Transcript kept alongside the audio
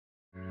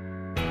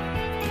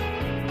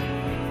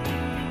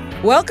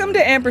Welcome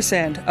to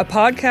Ampersand, a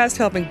podcast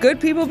helping good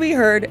people be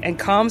heard and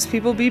comms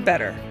people be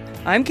better.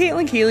 I'm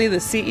Caitlin Keeley, the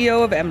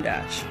CEO of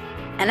M-Dash.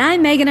 And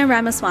I'm Meghana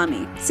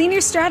Ramaswamy,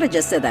 Senior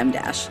Strategist at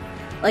M-Dash.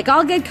 Like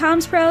all good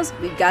comms pros,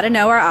 we've got to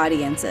know our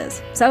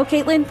audiences. So,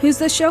 Caitlin, who's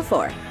this show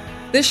for?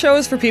 This show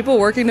is for people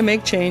working to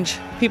make change,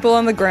 people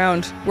on the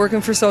ground,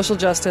 working for social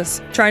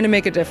justice, trying to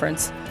make a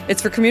difference.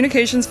 It's for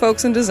communications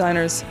folks and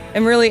designers,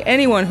 and really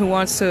anyone who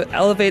wants to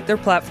elevate their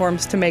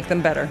platforms to make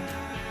them better.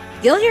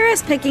 You'll hear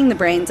us picking the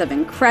brains of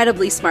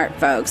incredibly smart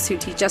folks who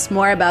teach us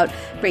more about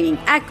bringing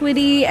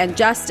equity and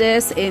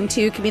justice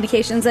into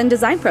communications and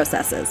design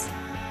processes.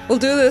 We'll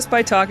do this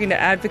by talking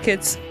to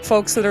advocates,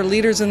 folks that are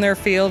leaders in their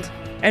field,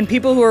 and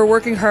people who are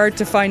working hard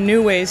to find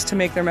new ways to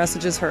make their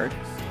messages heard.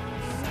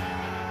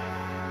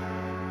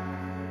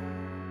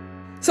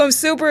 So I'm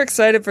super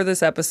excited for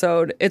this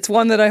episode. It's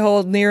one that I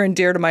hold near and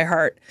dear to my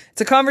heart.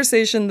 It's a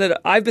conversation that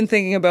I've been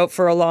thinking about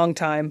for a long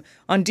time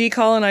on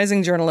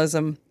decolonizing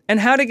journalism and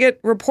how to get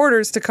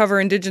reporters to cover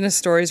Indigenous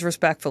stories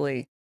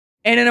respectfully.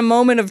 And in a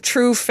moment of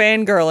true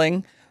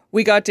fangirling,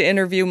 we got to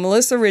interview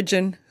Melissa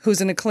Ridgen, who's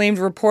an acclaimed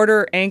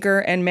reporter, anchor,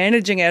 and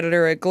managing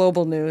editor at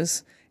Global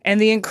News, and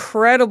the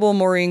incredible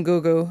Maureen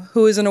Gugu,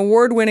 who is an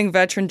award-winning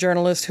veteran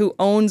journalist who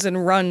owns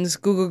and runs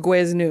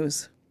Gugugues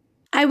News.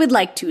 I would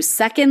like to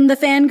second the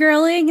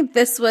fangirling.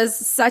 This was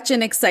such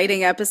an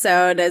exciting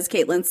episode, as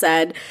Caitlin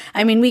said.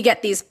 I mean, we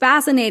get these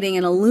fascinating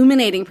and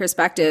illuminating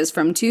perspectives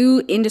from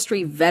two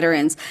industry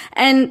veterans,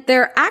 and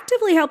they're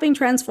actively helping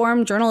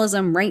transform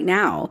journalism right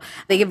now.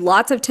 They give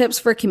lots of tips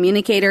for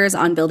communicators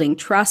on building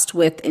trust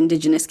with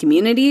Indigenous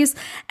communities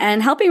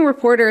and helping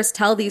reporters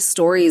tell these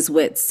stories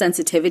with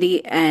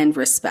sensitivity and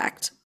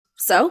respect.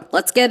 So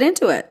let's get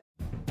into it.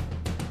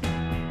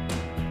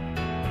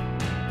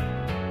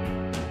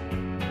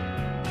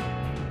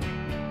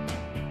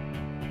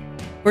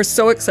 We're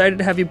so excited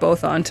to have you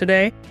both on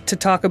today to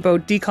talk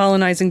about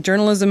decolonizing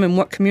journalism and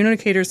what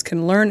communicators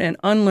can learn and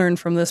unlearn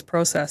from this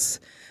process.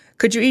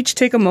 Could you each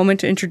take a moment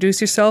to introduce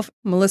yourself?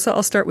 Melissa,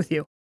 I'll start with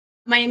you.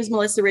 My name is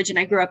Melissa Ridgen.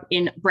 I grew up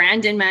in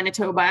Brandon,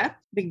 Manitoba,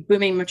 big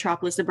booming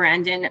metropolis of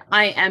Brandon.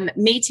 I am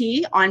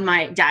Métis on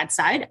my dad's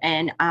side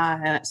and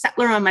a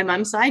settler on my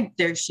mom's side.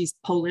 She's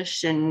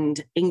Polish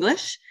and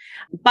English,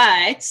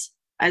 but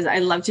as I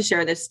love to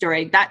share this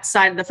story, that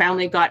side of the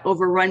family got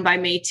overrun by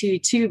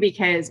Métis too,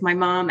 because my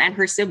mom and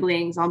her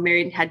siblings all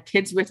married and had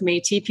kids with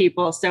Métis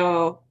people.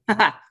 So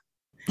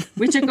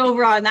we took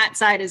over on that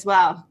side as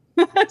well.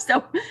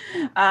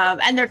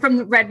 And they're from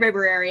the Red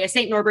River area,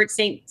 St. Norbert,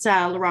 St.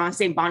 Laurent,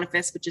 St.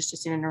 Boniface, which is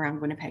just in and around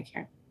Winnipeg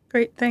here.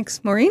 Great.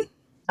 Thanks. Maureen?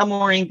 I'm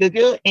Maureen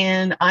Gugu,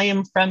 and I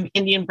am from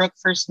Indian Brook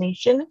First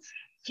Nation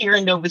here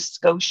in Nova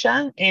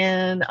Scotia.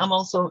 And I'm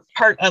also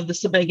part of the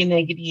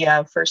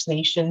Sibéganagadi First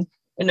Nation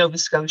in Nova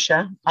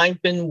Scotia. I've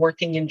been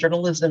working in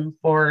journalism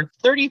for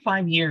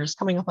 35 years,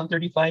 coming up on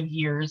 35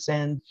 years.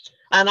 And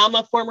I'm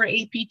a former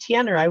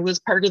APTNer. I was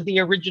part of the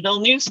original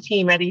news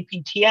team at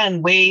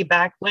APTN way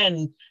back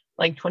when,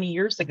 like 20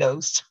 years ago.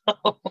 So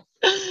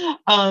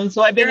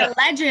I've been a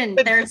legend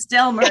there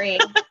still, Maureen.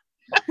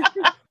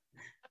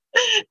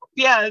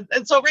 Yeah.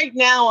 And so right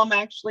now I'm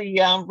actually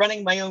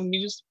running my own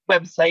news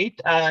website,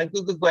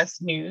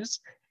 Gugugues News.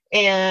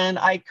 And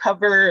I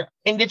cover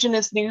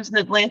Indigenous news in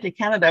Atlantic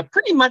Canada,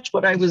 pretty much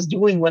what I was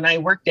doing when I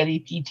worked at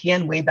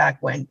APTN way back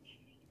when.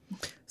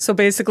 So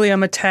basically,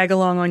 I'm a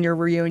tag-along on your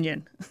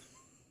reunion.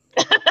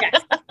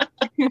 Yes.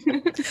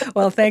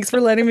 Well, thanks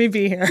for letting me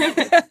be here.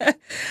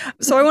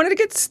 So I wanted to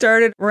get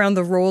started around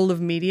the role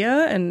of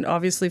media, and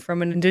obviously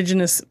from an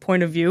Indigenous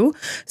point of view.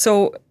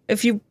 So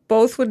if you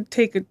both would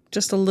take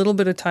just a little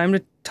bit of time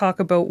to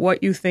talk about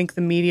what you think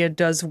the media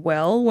does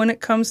well when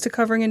it comes to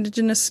covering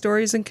Indigenous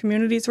stories and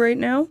communities right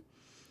now.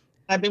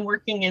 I've been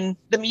working in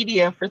the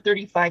media for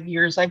 35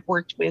 years. I've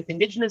worked with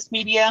Indigenous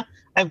media.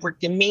 I've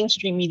worked in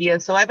mainstream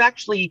media. So I've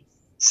actually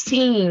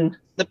seen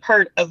the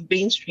part of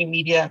mainstream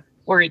media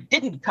where it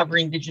didn't cover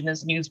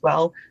Indigenous news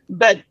well.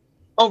 But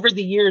over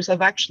the years,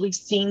 I've actually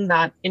seen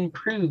that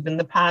improve in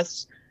the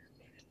past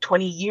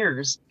 20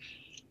 years.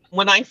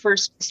 When I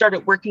first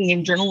started working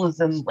in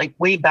journalism, like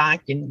way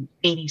back in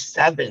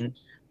 87,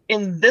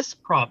 in this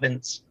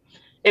province,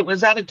 it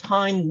was at a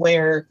time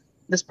where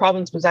this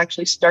province was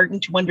actually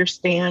starting to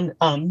understand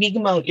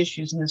Mi'kmaq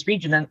issues in this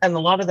region. And a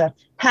lot of that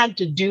had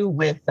to do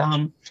with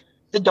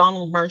the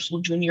Donald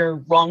Marshall Jr.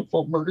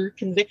 wrongful murder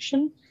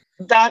conviction.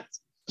 That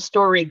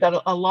story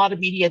got a lot of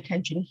media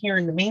attention here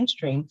in the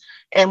mainstream.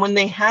 And when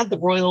they had the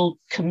Royal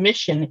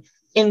Commission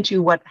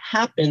into what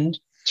happened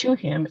to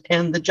him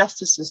and the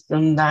justice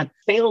system that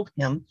failed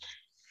him,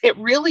 it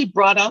really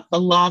brought up a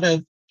lot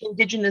of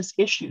Indigenous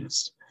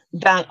issues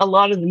that a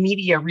lot of the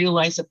media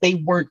realized that they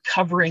weren't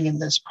covering in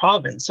this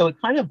province. So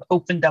it kind of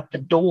opened up a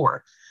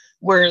door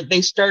where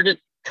they started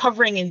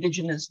covering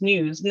Indigenous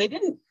news, and they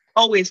didn't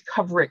always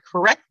cover it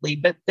correctly,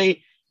 but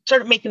they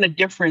started making a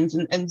difference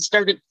and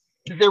started,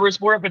 there was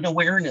more of an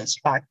awareness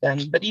back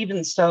then. But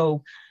even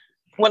so,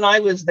 when I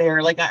was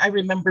there, like I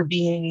remember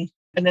being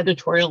an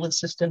editorial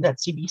assistant at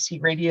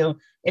CBC Radio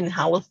in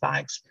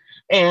Halifax.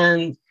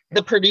 And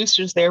the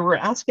producers there were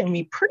asking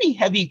me pretty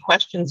heavy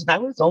questions. And I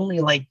was only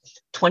like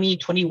 20,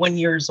 21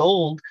 years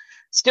old,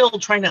 still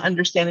trying to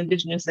understand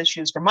Indigenous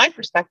issues from my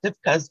perspective,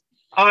 because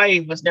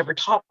I was never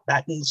taught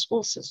that in the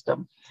school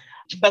system.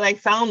 But I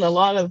found a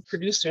lot of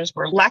producers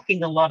were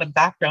lacking a lot of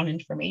background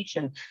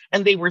information,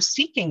 and they were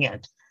seeking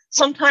it.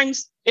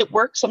 Sometimes it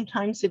worked,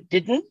 sometimes it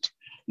didn't.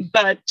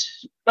 But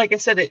like I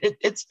said,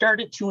 it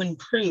started to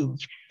improve.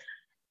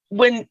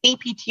 When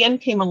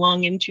APTN came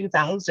along in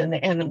 2000,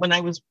 and when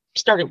I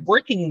started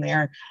working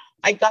there,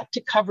 I got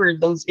to cover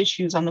those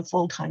issues on a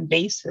full-time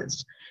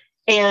basis.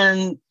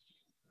 And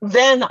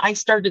then I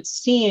started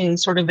seeing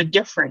sort of a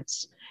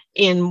difference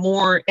in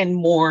more and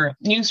more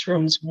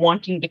newsrooms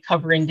wanting to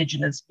cover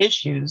Indigenous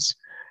issues.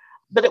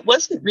 But it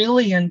wasn't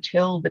really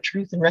until the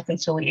Truth and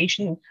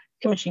Reconciliation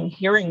Commission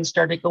hearings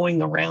started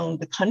going around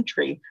the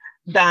country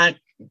that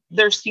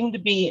there seemed to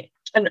be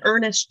an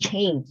earnest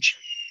change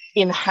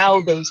in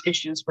how those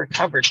issues were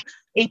covered.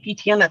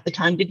 APTN at the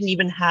time didn't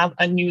even have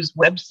a news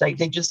website.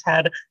 They just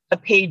had a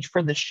page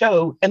for the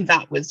show, and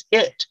that was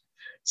it.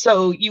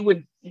 So you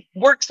would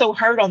work so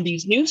hard on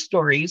these news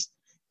stories,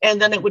 and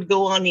then it would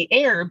go on the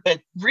air, but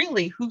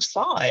really, who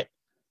saw it?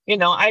 You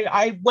know,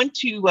 I went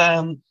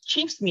to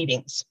chiefs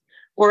meetings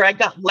where I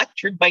got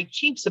lectured by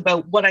chiefs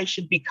about what I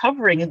should be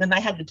covering. And then I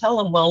had to tell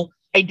them, well,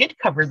 I did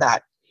cover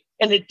that,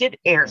 and it did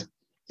air.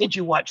 Did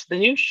you watch the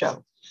news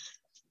show?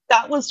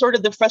 That was sort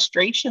of the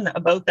frustration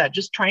about that,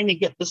 just trying to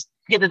get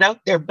it out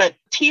there. But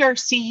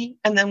TRC,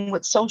 and then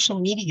with social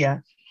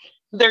media,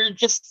 there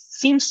just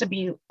seems to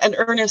be an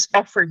earnest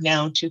effort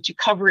now to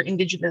cover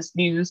Indigenous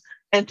news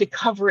and to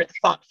cover it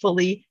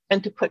thoughtfully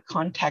and to put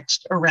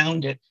context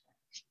around it.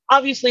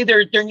 Obviously,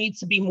 there needs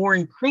to be more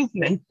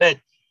improvement, but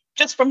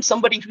just from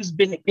somebody who's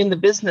been in the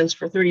business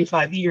for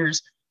 35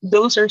 years,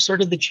 those are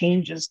sort of the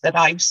changes that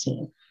I've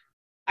seen.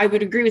 I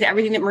would agree with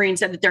everything that Maureen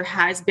said, that there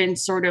has been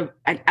sort of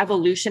an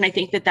evolution. I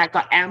think that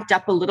got amped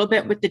up a little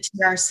bit with the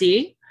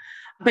TRC,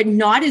 but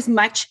not as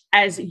much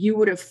as you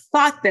would have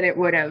thought that it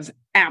would have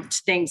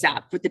amped things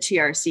up with the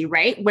TRC,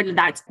 right? When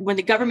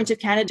the government of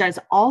Canada does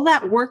all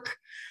that work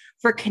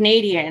for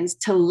Canadians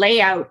to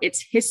lay out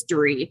its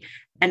history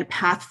and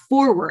path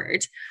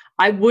forward,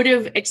 I would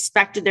have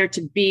expected there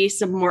to be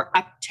some more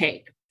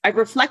uptake. I've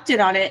reflected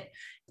on it,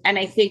 and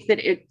I think that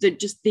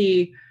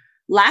the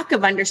lack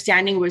of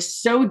understanding was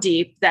so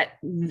deep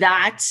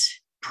that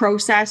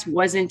process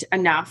wasn't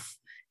enough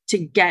to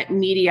get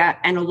media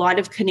and a lot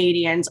of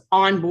Canadians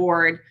on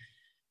board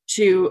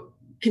to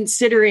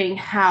considering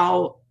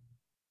how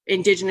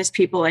Indigenous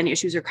people and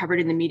issues are covered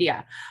in the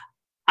media.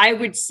 I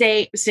would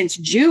say since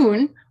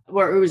June,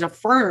 where it was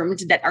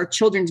affirmed that our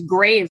children's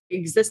grave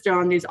existed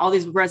on all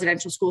these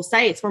residential school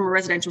sites, former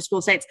residential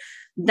school sites,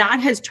 that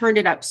has turned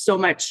it up so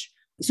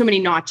many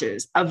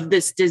notches of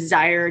this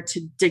desire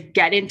to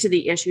get into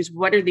the issues.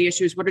 What are the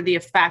issues? What are the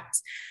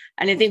effects?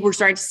 And I think we're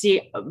starting to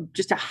see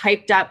just a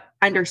hyped up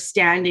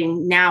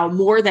understanding now,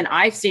 more than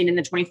I've seen in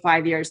the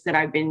 25 years that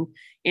I've been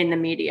in the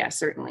media,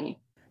 certainly.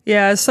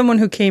 Yeah, as someone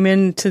who came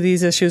into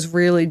these issues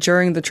really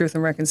during the Truth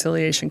and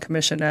Reconciliation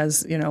Commission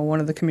as, one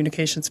of the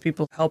communications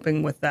people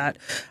helping with that,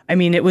 I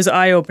mean, it was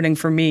eye-opening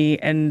for me,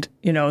 and,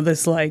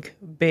 this like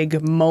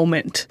big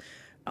moment.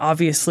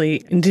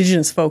 Obviously,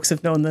 Indigenous folks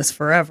have known this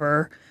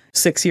forever.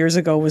 6 years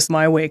ago was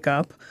my wake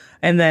up.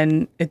 And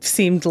then it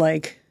seemed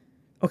like,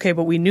 okay,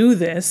 but we knew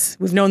this.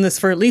 We've known this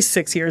for at least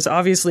 6 years.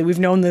 Obviously, we've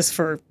known this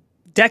for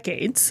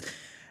decades.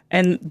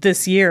 And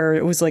this year,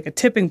 it was like a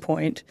tipping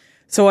point.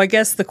 So I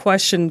guess the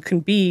question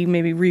can be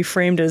maybe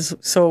reframed as,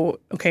 so,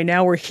 okay,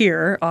 now we're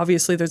here.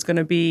 Obviously, there's going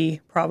to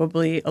be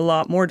probably a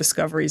lot more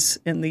discoveries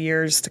in the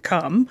years to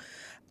come.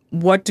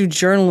 What do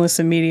journalists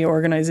and media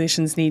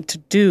organizations need to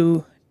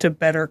do to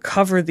better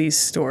cover these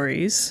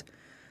stories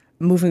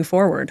moving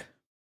forward?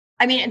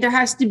 I mean, there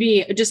has to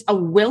be just a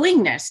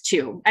willingness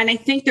to, and I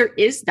think there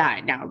is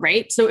that now,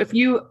 right? So if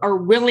you are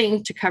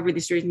willing to cover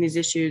these stories and these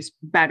issues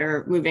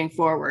better moving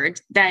forward,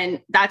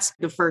 then that's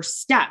the first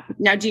step.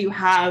 Now, do you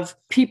have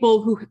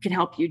people who can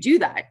help you do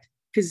that?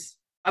 Because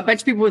a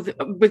bunch of people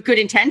with good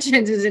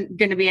intentions isn't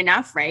going to be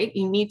enough, right?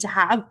 You need to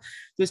have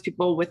those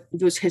people with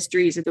those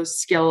histories and those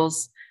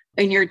skills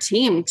in your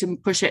team to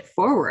push it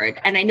forward.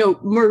 And I know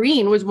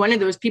Maureen was one of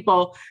those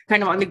people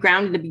kind of on the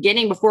ground at the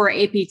beginning before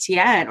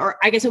APTN, or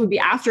I guess it would be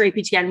after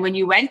APTN when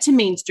you went to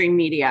mainstream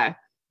media,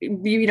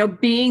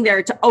 being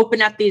there to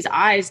open up these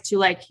eyes to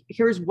like,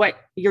 here's what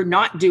you're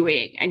not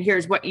doing and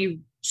here's what you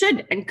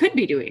should and could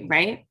be doing,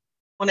 right?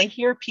 When I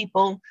hear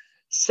people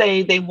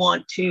say they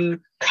want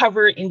to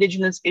cover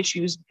Indigenous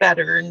issues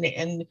better and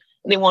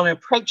they want to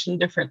approach them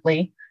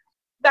differently,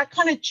 that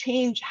kind of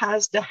change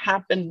has to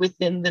happen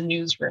within the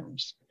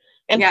newsrooms.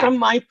 And from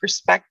my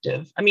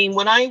perspective, I mean,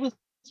 when I was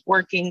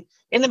working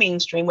in the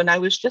mainstream, when I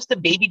was just a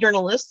baby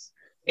journalist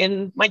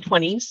in my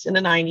 20s, in the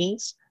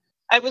 90s,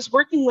 I was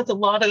working with a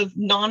lot of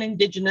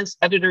non-Indigenous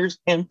editors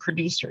and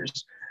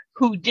producers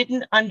who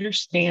didn't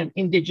understand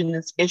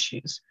Indigenous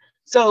issues.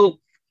 So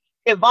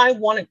if I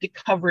wanted to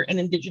cover an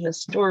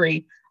Indigenous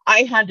story,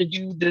 I had to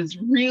do this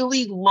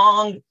really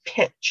long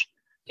pitch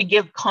to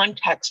give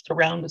context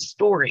around the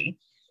story.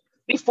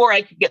 before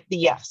I could get the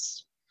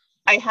yes.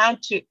 I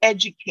had to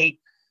educate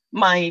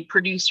my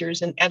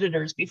producers and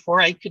editors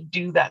before I could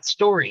do that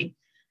story.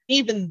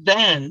 Even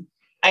then,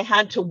 I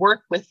had to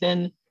work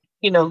within,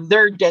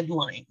 their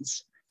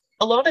deadlines.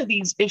 A lot of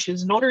these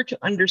issues, in order to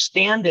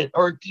understand it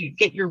or to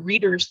get your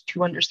readers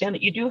to understand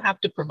it, you do have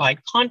to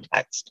provide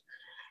context.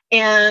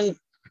 And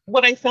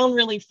what I found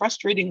really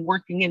frustrating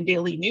working in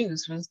daily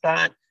news was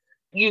that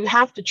you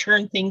have to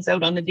churn things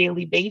out on a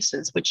daily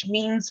basis, which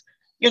means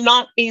you're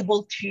not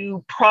able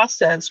to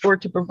process or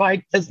to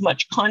provide as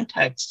much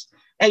context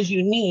as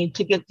you need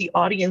to get the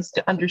audience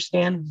to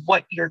understand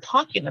what you're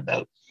talking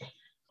about.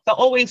 I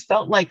always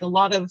felt like a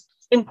lot of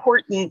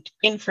important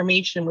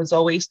information was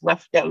always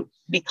left out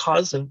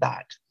because of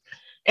that.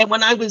 And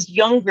when I was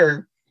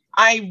younger,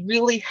 I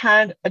really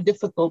had a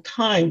difficult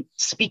time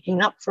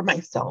speaking up for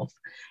myself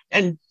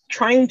and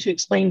trying to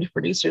explain to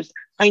producers,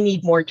 I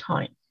need more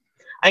time.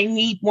 I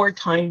need more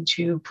time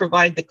to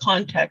provide the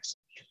context.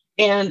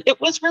 And it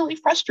was really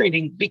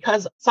frustrating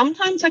because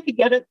sometimes I could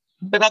get it,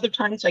 but other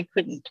times I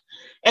couldn't.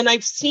 And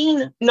I've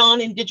seen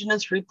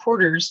non-Indigenous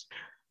reporters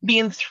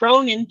being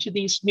thrown into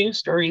these news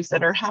stories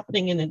that are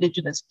happening in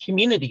Indigenous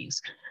communities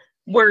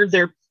where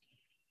they're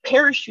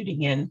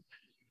parachuting in,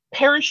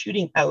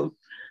 parachuting out,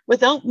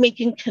 without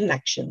making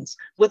connections,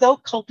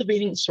 without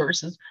cultivating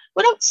sources,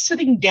 without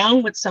sitting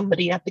down with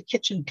somebody at the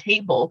kitchen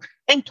table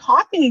and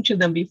talking to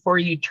them before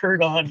you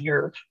turn on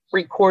your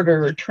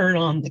recorder or turn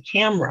on the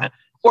camera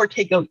or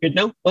take out your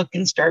notebook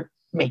and start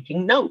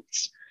making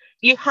notes.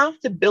 You have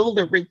to build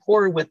a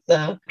rapport with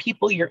the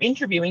people you're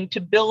interviewing to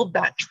build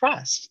that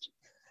trust.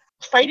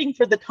 Fighting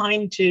for the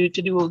time to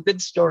do a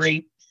good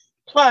story,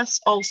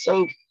 plus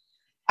also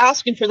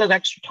asking for that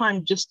extra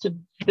time just to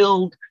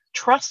build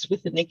trust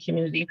within the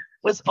community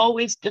was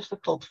always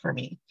difficult for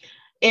me.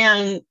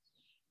 And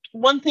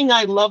one thing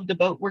I loved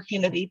about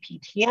working at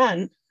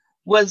APTN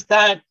was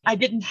that I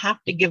didn't have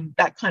to give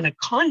that kind of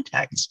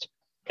context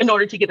in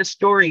order to get a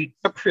story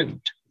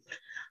approved.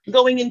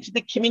 Going into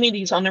the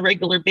communities on a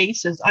regular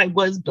basis, I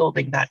was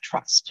building that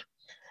trust.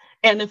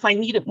 And if I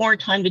needed more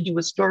time to do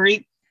a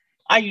story,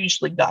 I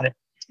usually got it,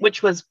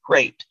 which was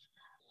great.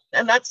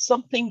 And that's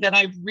something that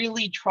I've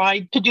really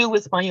tried to do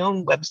with my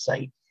own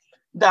website,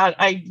 that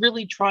I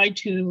really try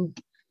to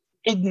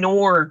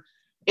ignore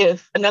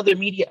if another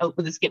media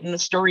outlet is getting the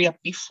story up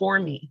before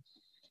me.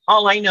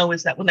 All I know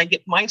is that when I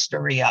get my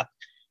story up,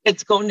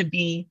 it's going to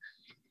be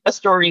a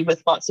story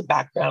with lots of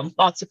background,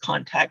 lots of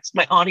context.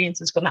 My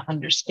audience is going to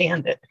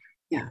understand it.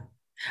 Yeah.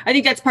 I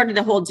think that's part of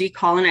the whole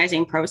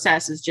decolonizing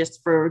process, is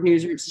just for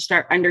newsrooms to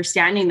start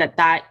understanding that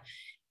that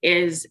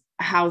is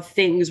how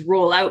things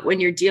roll out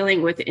when you're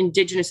dealing with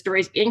Indigenous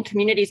stories in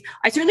communities.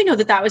 I certainly know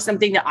that that was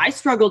something that I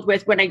struggled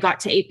with when I got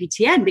to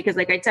APTN, because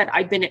like I said,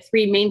 I've been at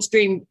 3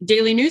 mainstream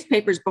daily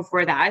newspapers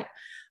before that.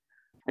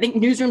 I think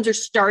newsrooms are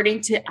starting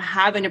to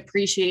have an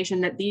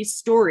appreciation that these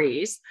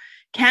stories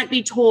can't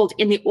be told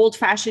in the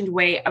old-fashioned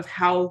way of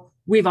how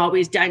we've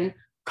always done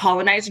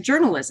colonized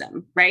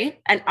journalism, right?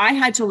 And I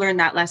had to learn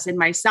that lesson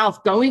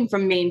myself, going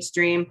from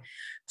mainstream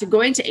to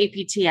going to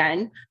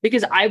APTN,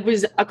 because I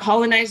was a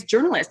colonized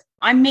journalist.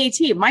 I'm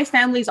Métis. My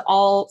family's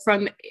all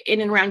from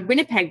in and around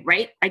Winnipeg,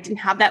 right? I didn't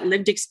have that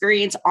lived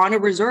experience on a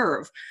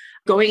reserve,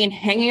 going and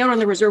hanging out on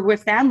the reserve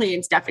with family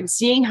and stuff and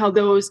seeing how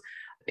those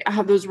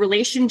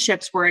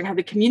relationships were and how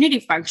the community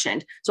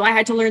functioned. So I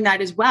had to learn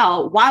that as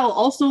well, while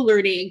also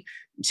learning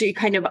to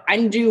kind of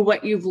undo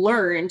what you've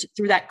learned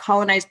through that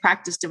colonized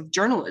practice of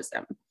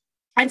journalism.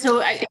 And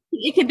so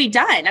it can be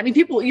done. I mean,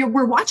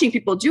 we're watching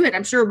people do it.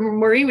 I'm sure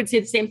Marie would say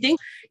the same thing.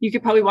 You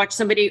could probably watch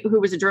somebody who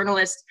was a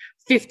journalist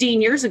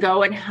 15 years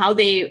ago and how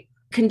they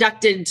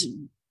conducted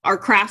our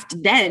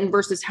craft then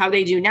versus how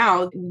they do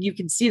now. You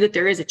can see that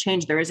there is a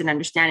change, there is an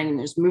understanding, and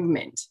there's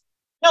movement.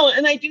 No,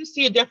 and I do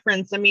see a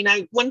difference. I mean,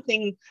 one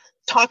thing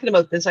talking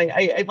about this,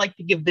 I'd like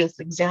to give this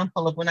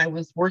example of when I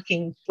was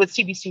working with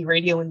CBC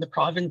Radio in the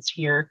province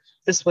here.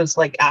 This was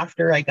like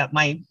after I got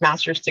my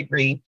master's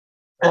degree.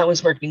 I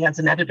was working as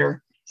an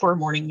editor for a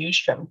morning news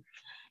show.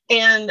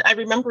 And I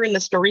remember in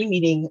the story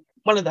meeting,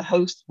 one of the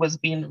hosts was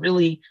being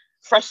really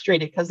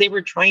frustrated because they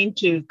were trying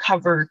to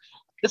cover,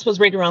 this was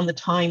right around the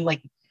time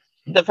like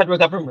the federal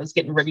government was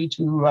getting ready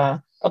to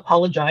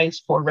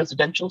apologize for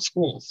residential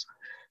schools.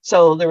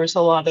 So there was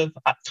a lot of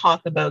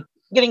talk about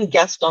getting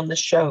guests on the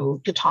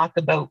show to talk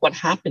about what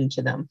happened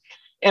to them.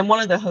 And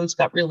one of the hosts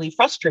got really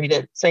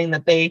frustrated, saying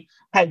that they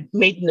had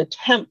made an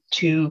attempt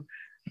to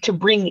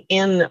bring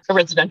in a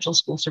residential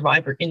school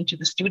survivor into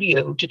the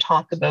studio to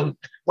talk about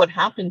what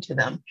happened to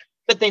them,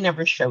 but they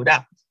never showed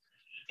up.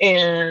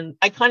 And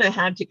I kind of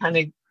had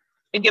to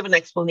give an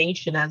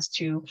explanation as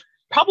to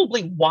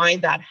probably why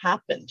that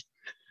happened,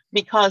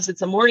 because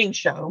it's a morning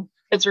show,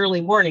 it's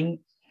early morning,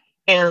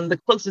 and the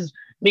closest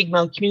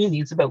Mi'kmaq community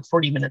is about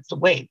 40 minutes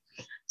away.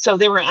 So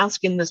they were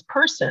asking this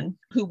person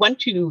who went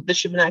to the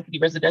Shibenaki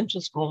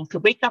Residential School to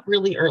wake up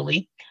really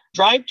early,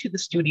 drive to the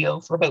studio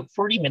for about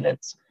 40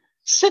 minutes,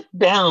 sit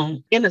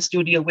down in a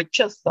studio with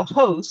just the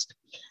host,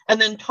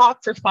 and then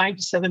talk for 5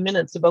 to 7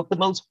 minutes about the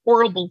most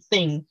horrible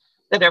thing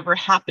that ever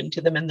happened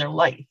to them in their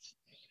life.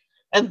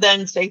 and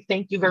then say,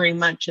 thank you very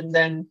much, and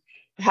then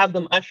have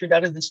them ushered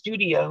out of the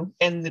studio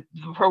and the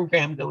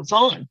program goes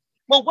on.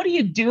 Well, what do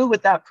you do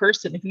with that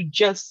person who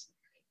just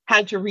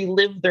had to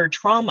relive their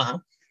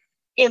trauma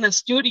in a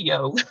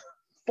studio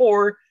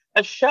for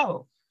a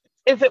show?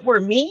 If it were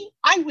me,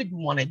 I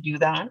wouldn't want to do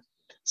that.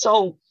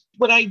 So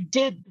what I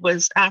did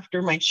was,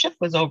 after my shift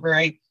was over,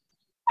 I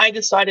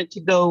decided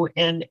to go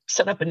and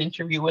set up an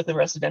interview with a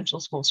residential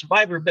school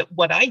survivor. But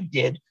what I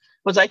did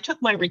was I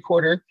took my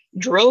recorder,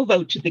 drove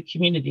out to the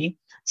community,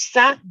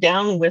 sat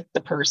down with the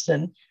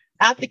person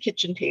at the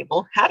kitchen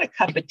table, had a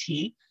cup of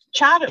tea,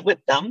 chatted with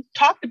them,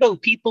 talked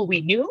about people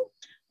we knew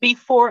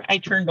before I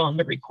turned on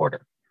the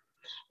recorder.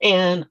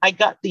 And I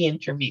got the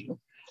interview.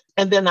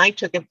 And then I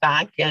took it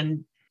back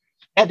and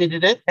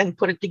edited it and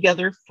put it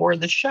together for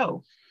the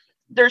show.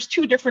 There's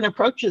two different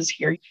approaches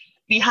here.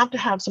 You have to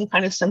have some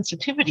kind of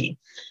sensitivity,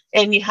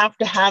 and you have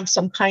to have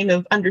some kind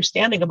of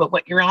understanding about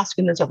what you're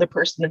asking this other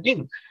person to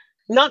do.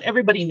 Not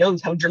everybody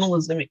knows how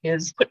journalism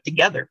is put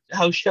together,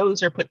 how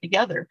shows are put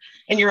together.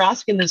 And you're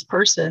asking this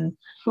person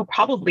who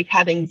probably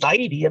had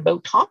anxiety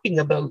about talking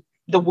about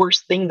the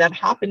worst thing that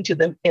happened to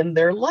them in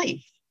their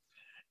life.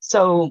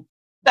 So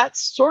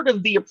that's sort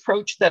of the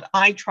approach that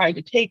I try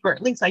to take, or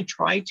at least I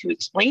try to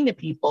explain to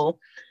people.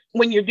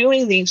 When you're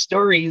doing these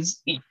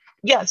stories,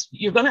 yes,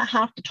 you're going to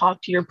have to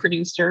talk to your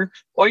producer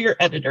or your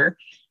editor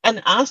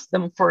and ask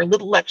them for a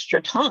little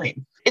extra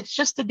time. It's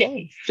just a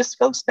day. Just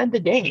go spend a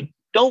day.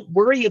 Don't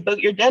worry about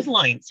your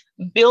deadlines.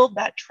 Build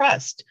that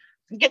trust.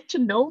 Get to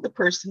know the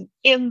person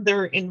in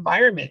their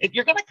environment.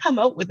 You're going to come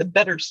out with a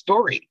better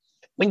story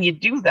when you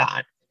do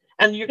that.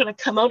 And you're going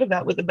to come out of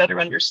that with a better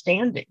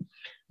understanding.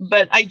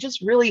 But I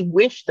just really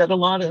wish that a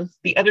lot of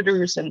the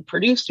editors and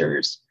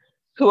producers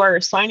who are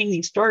assigning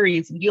these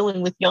stories and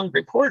dealing with young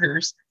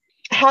reporters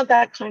had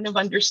that kind of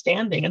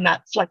understanding and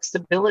that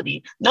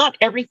flexibility. Not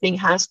everything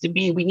has to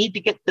be, we need to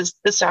get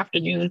this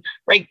afternoon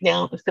right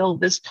now to fill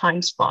this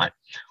time spot,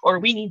 or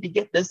we need to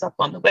get this up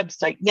on the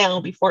website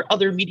now before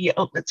other media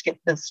outlets get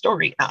this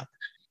story up.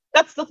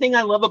 That's the thing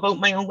I love about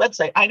my own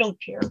website. I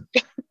don't care.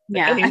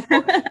 Yeah.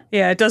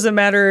 Yeah, it doesn't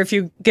matter if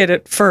you get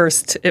it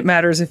first. It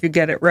matters if you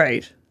get it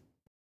right.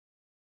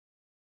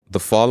 The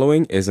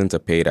following isn't a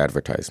paid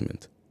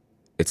advertisement.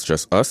 It's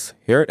just us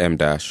here at M-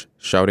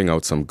 shouting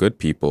out some good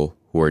people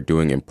who are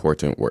doing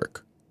important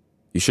work.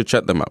 You should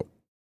check them out.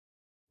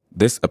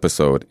 This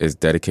episode is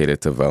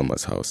dedicated to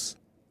Velma's House,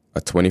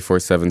 a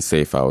 24/7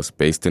 safe house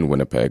based in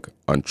Winnipeg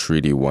on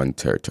Treaty 1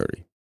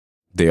 territory.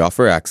 They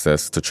offer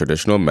access to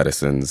traditional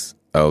medicines,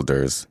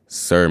 elders,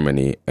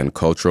 ceremony, and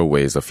cultural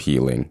ways of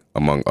healing,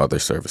 among other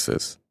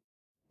services.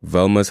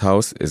 Velma's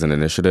House is an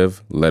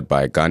initiative led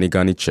by Gani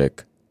Gani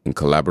Chick in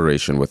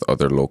collaboration with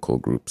other local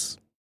groups.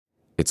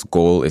 Its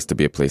goal is to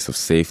be a place of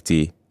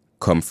safety,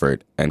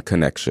 comfort, and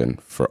connection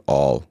for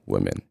all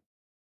women.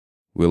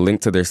 We'll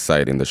link to their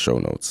site in the show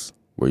notes,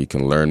 where you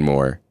can learn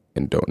more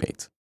and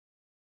donate.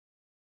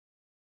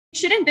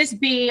 Shouldn't this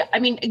be,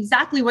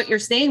 exactly what you're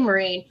saying,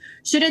 Maureen,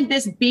 shouldn't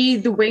this be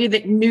the way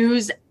that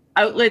news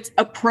outlets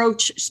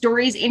approach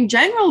stories in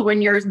general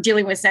when you're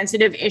dealing with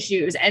sensitive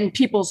issues and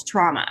people's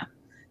trauma?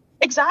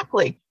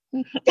 Exactly.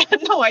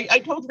 No,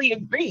 I totally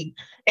agree.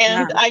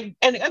 And Yeah.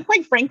 And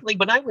quite frankly,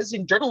 when I was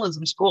in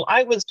journalism school,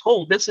 I was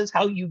told this is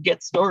how you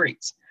get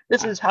stories.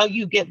 This is how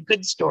you get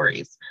good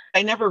stories.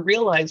 I never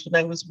realized when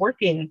I was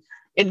working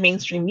in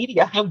mainstream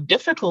media how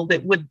difficult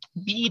it would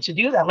be to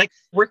do that. Like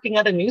working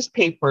at a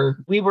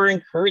newspaper, we were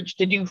encouraged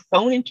to do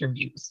phone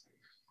interviews.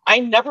 I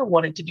never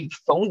wanted to do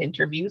phone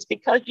interviews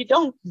because you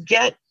don't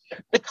get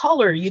the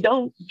color, you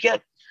don't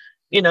get,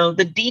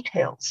 the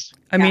details.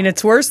 I mean,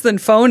 it's worse than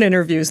phone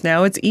interviews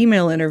now. It's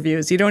email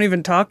interviews. You don't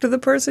even talk to the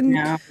person.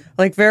 No.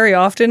 Like very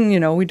often,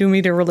 we do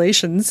media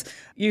relations.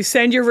 You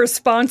send your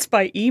response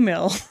by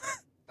email.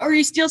 Or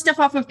you steal stuff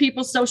off of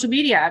people's social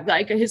media.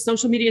 Like his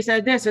social media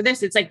said this or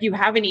this. It's like you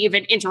haven't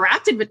even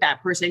interacted with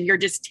that person. You're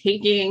just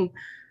taking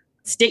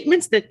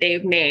statements that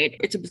they've made.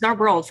 It's a bizarre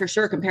world for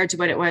sure compared to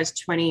what it was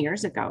 20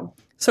 years ago.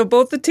 So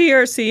both the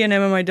TRC and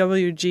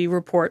MMIWG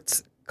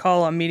reports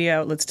call on media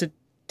outlets to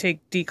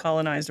take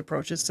decolonized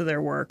approaches to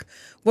their work.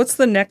 What's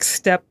the next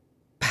step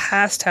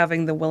past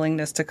having the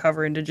willingness to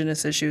cover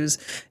Indigenous issues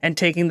and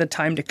taking the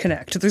time to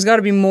connect? There's got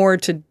to be more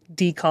to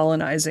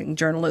decolonizing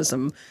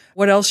journalism.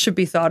 What else should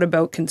be thought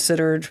about,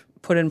 considered,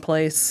 put in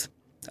place,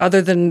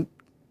 other than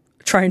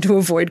trying to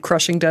avoid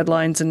crushing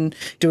deadlines and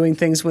doing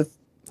things with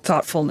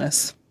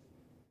thoughtfulness?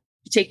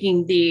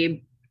 Taking the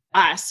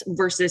us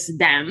versus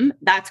them,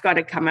 that's got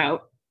to come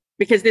out,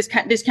 because this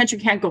country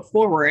can't go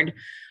forward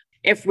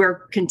if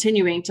we're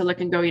continuing to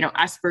look and go,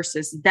 us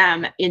versus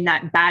them in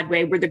that bad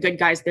way. We're the good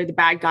guys, they're the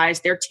bad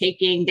guys,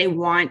 they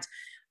want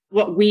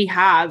what we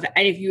have.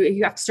 And if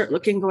you have to start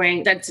looking,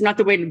 going, that's not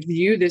the way to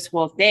view this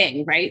whole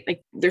thing, right?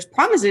 Like there's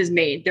promises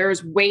made,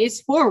 there's ways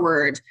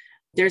forward,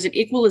 there's an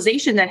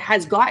equalization that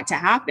has got to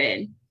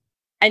happen,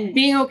 and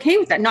being okay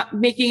with that, not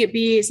making it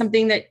be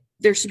something that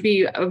there should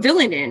be a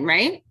villain in,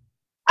 right?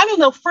 I don't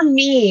know. For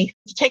me,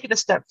 to take it a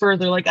step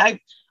further, like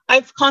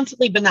I've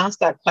constantly been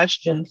asked that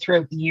question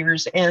throughout the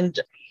years. And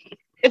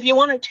if you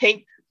want to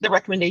take the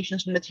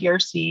recommendations from the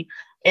TRC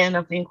and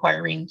of the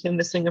inquiry into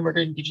missing and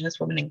murdered Indigenous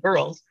women and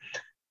girls.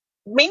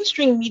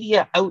 Mainstream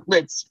media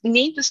outlets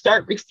need to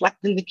start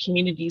reflecting the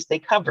communities they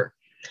cover.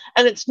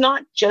 And it's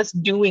not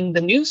just doing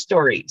the news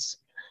stories.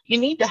 You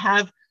need to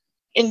have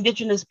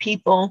Indigenous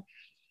people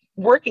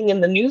working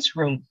in the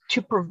newsroom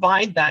to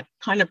provide that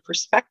kind of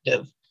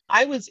perspective.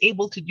 I was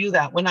able to do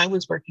that when I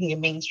was working in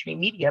mainstream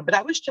media, but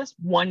I was just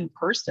one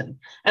person.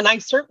 And I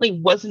certainly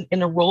wasn't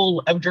in a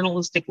role of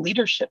journalistic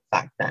leadership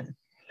back then.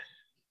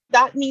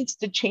 That needs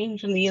to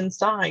change from the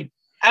inside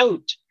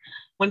out.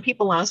 When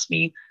people ask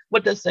me,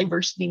 what does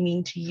diversity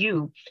mean to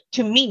you?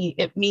 To me,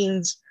 it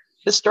means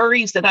the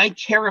stories that I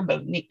care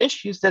about and the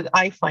issues that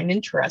I find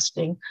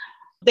interesting,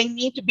 they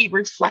need to be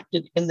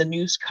reflected in the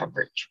news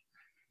coverage.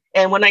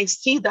 And when I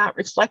see that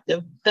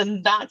reflective,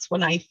 then that's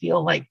when I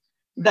feel like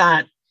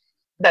that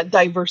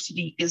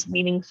diversity is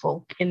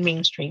meaningful in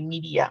mainstream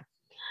media.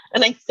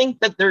 And I think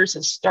that there's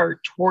a start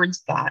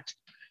towards that.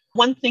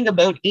 One thing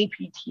about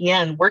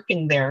APTN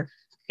working there,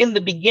 in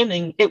the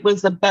beginning, it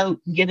was about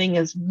getting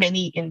as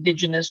many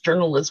Indigenous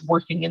journalists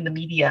working in the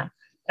media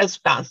as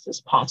fast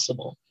as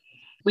possible.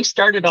 We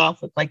started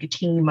off with like a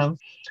team of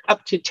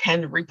up to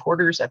 10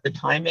 reporters at the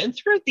time. And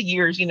throughout the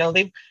years,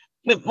 they've,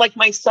 like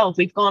myself,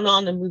 we've gone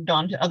on and moved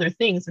on to other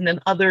things. And then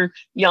other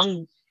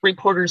young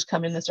reporters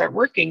come in and start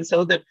working.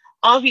 So that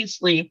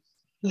obviously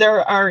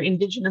there are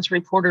Indigenous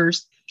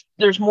reporters,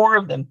 there's more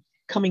of them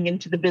coming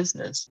into the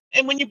business.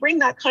 And when you bring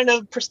that kind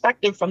of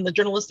perspective from the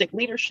journalistic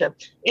leadership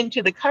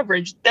into the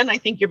coverage, then I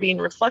think you're being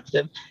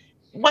reflective.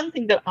 One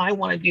thing that I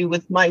want to do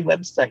with my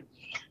website,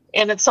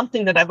 and it's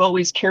something that I've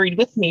always carried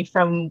with me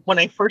from when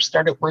I first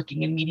started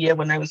working in media,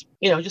 when I was,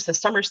 just a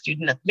summer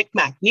student at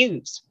Micmac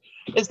News,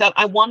 is that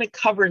I want to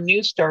cover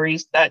news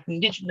stories that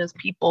Indigenous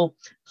people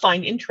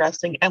find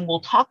interesting and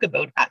will talk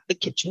about at the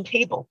kitchen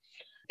table.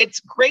 It's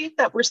great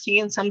that we're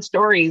seeing some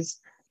stories,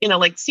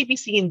 like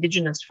CBC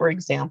Indigenous, for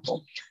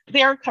example.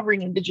 They are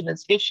covering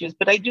Indigenous issues,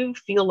 but I do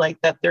feel like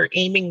that they're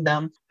aiming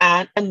them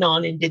at a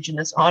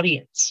non-Indigenous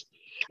audience.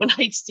 When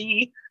I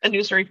see a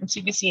news story from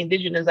CBC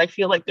Indigenous, I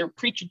feel like they're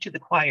preaching to the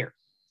choir.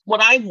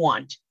 What I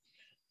want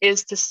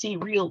is to see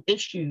real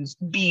issues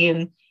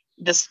being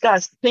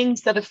discussed,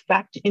 things that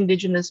affect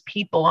Indigenous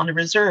people on the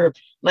reserve,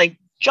 like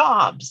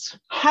jobs,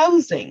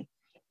 housing,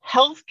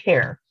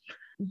 healthcare,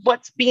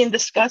 what's being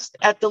discussed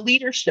at the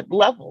leadership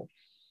level.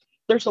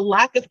 There's a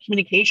lack of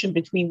communication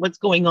between what's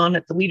going on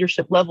at the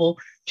leadership level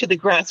to the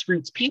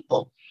grassroots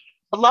people.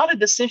 A lot of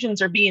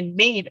decisions are being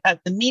made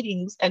at the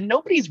meetings and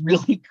nobody's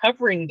really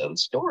covering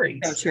those stories.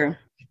 So true.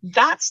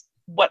 That's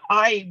what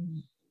I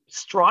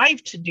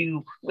strive to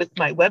do with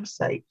my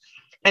website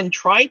and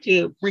try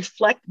to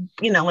reflect,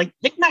 like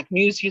Micmac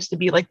News used to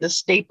be like the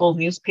staple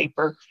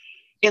newspaper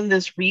in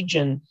this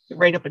region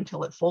right up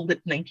until it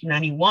folded in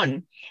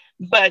 1991.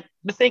 But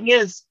the thing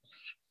is,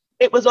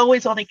 it was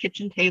always on a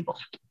kitchen table.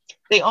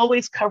 They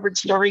always covered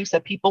stories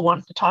that people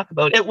wanted to talk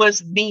about. It was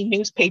the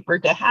newspaper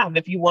to have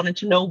if you wanted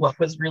to know what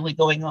was really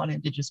going on in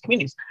Indigenous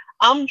communities.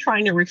 I'm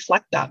trying to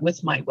reflect that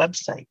with my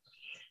website.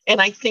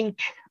 And I think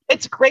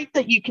it's great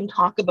that you can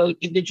talk about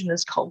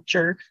Indigenous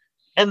culture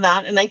and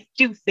that. And I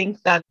do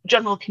think that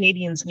general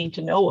Canadians need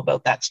to know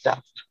about that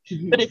stuff.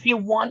 Mm-hmm. But if you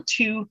want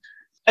to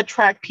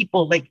attract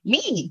people like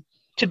me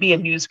to be a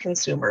news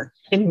consumer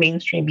in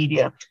mainstream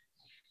media,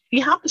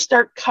 you have to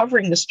start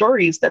covering the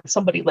stories that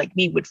somebody like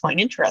me would find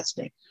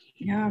interesting.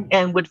 Yeah.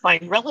 And would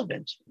find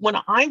relevant. When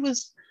I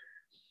was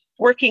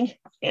working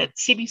at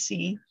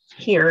CBC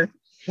here,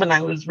 when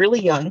I was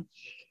really young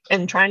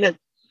and trying to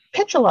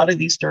pitch a lot of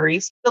these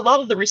stories, a lot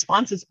of the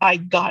responses I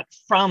got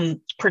from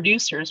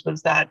producers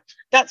was that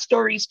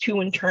story is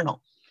too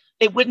internal.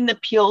 It wouldn't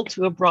appeal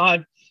to a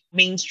broad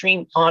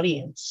mainstream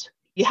audience.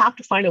 You have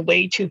to find a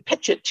way to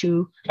pitch it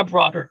to a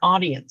broader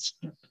audience.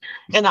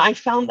 And I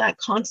found that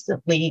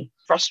constantly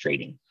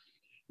frustrating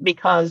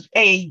because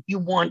you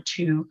want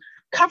to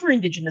cover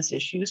Indigenous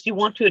issues, you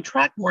want to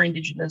attract more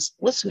Indigenous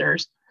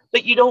listeners,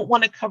 but you don't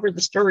want to cover the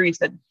stories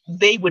that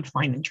they would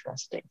find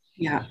interesting.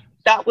 Yeah.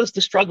 That was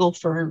the struggle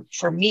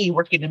for me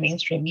working in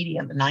mainstream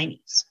media in the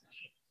 90s.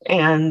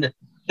 And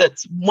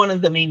that's one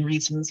of the main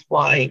reasons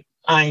why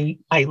I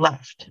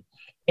left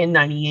in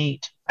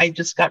 98. I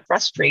just got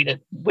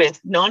frustrated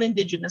with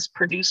non-Indigenous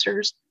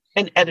producers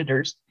and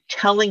editors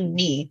telling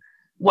me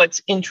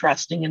what's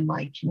interesting in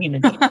my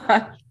community.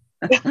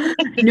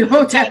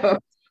 No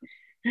doubt.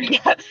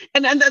 Yeah.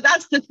 And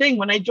that's the thing.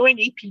 When I joined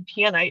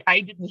APTN, I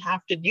didn't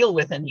have to deal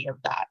with any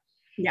of that.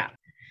 Yeah.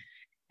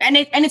 And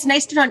it's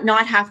nice to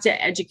not have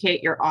to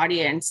educate your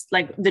audience.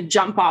 Like the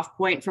jump off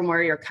point from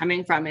where you're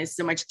coming from is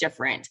so much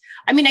different.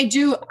 I mean, I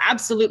do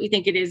absolutely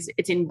think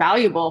it's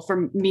invaluable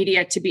for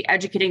media to be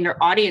educating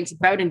their audience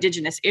about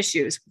Indigenous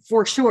issues,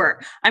 for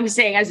sure. I'm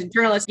saying as a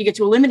journalist, you get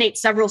to eliminate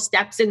several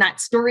steps in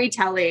that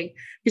storytelling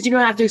because you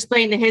don't have to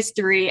explain the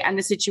history and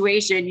the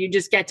situation. You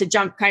just get to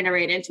jump kind of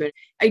right into it.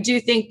 I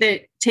do think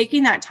that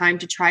taking that time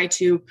to try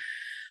to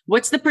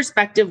What's the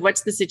perspective?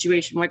 What's the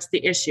situation? What's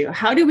the issue?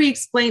 How do we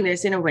explain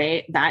this in a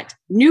way that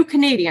new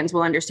Canadians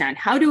will understand?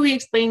 How do we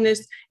explain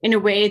this in a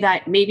way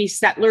that maybe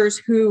settlers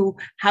who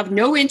have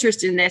no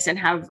interest in this and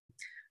have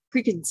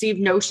preconceived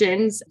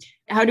notions,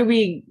 how do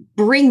we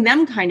bring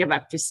them kind of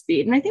up to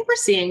speed? And I think we're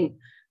seeing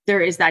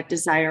there is that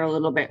desire a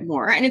little bit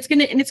more, and it's going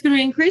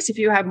to increase if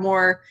you have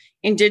more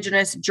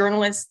Indigenous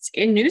journalists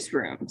in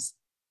newsrooms.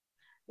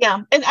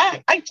 Yeah. And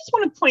I just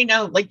want to point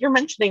out, like you're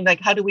mentioning,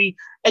 like, how do we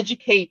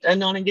educate a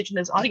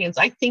non-Indigenous audience?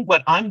 I think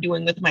what I'm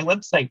doing with my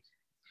website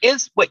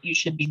is what you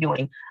should be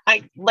doing.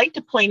 I like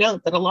to point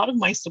out that a lot of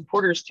my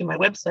supporters to my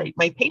website,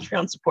 my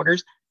Patreon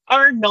supporters,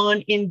 are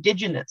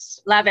non-Indigenous.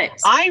 Love it.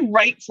 I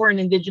write for an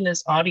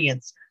Indigenous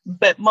audience,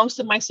 but most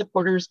of my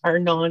supporters are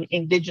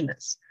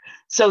non-Indigenous.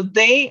 So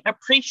they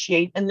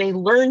appreciate and they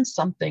learn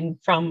something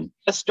from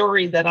a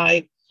story that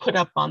I put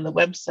up on the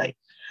website.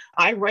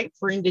 I write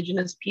for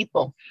Indigenous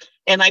people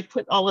and I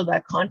put all of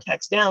that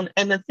context down.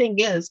 And the thing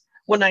is,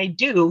 when I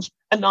do,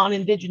 a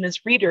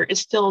non-Indigenous reader is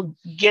still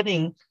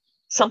getting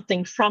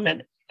something from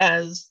it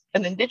as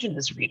an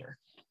Indigenous reader.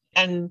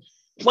 And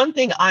one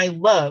thing I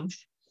love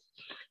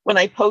when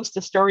I post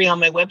a story on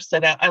my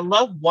website, I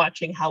love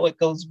watching how it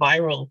goes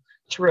viral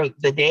throughout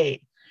the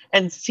day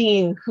and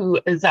seeing who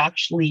is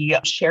actually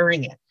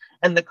sharing it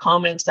and the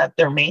comments that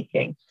they're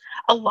making.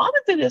 A lot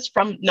of it is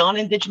from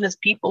non-Indigenous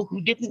people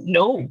who didn't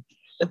know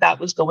that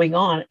was going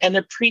on and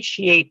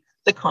appreciate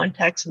the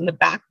context and the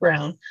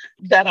background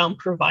that I'm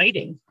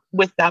providing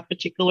with that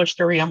particular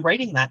story I'm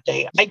writing that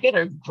day. I get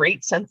a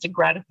great sense of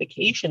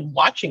gratification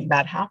watching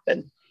that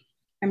happen.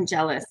 I'm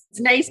jealous. It's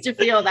nice to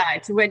feel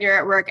that when you're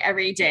at work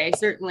every day.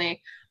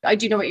 Certainly, I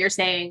do know what you're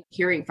saying,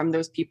 hearing from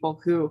those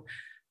people who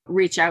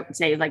reach out and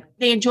say, like,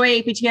 they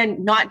enjoy APTN,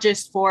 not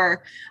just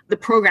for the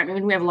programming. I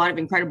mean, we have a lot of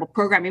incredible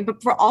programming,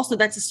 but for also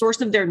that's a source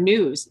of their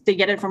news. They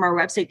get it from our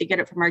website, they get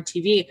it from our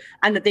TV,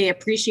 and that they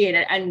appreciate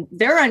it. And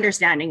their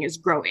understanding is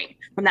growing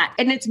from that.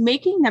 And it's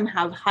making them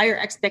have higher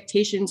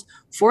expectations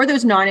for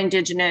those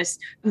non-Indigenous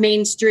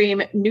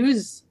mainstream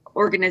news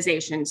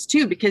organizations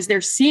too, because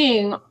they're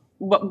seeing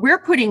what we're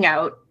putting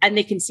out and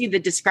they can see the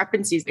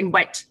discrepancies in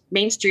what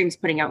mainstream's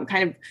putting out and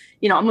kind of,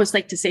 almost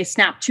like to say,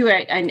 snap to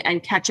it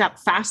and catch up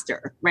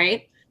faster,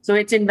 right? So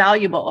it's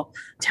invaluable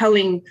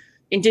telling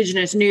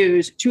Indigenous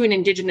news to an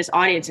Indigenous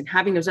audience and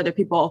having those other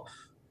people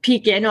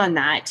peek in on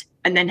that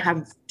and then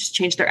have just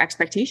changed their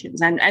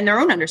expectations and their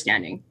own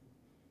understanding.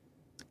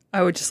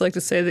 I would just like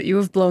to say that you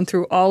have blown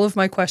through all of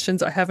my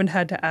questions. I haven't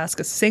had to ask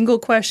a single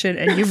question,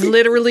 and you've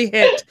literally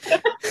hit.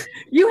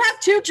 You have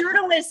two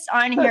journalists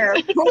on here.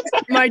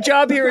 My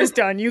job here is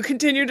done. You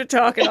continue to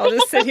talk, and I'll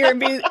just sit here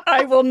and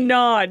I will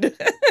nod.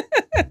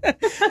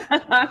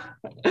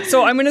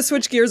 So I'm going to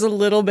switch gears a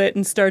little bit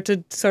and start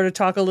to sort of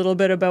talk a little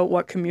bit about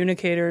what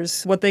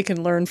they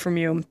can learn from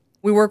you.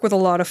 We work with a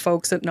lot of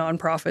folks at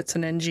nonprofits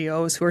and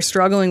NGOs who are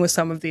struggling with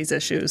some of these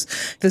issues.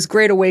 This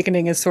great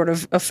awakening is sort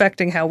of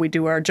affecting how we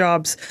do our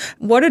jobs.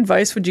 What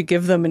advice would you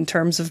give them in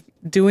terms of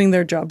doing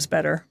their jobs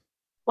better?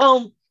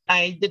 Well,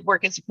 I did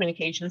work as a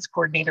communications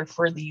coordinator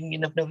for the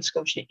Union of Nova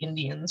Scotia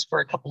Indians for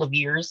a couple of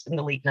years in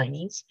the late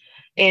 90s.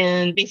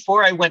 And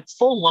before I went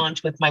full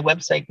launch with my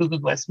website,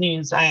 Google West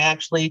News, I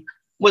actually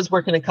was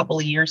working a couple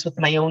of years with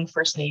my own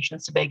First Nation,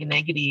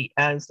 Sebago-Negudi,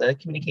 as a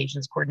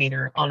communications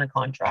coordinator on a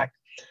contract.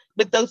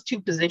 With those two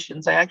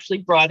positions, I actually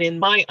brought in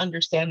my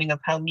understanding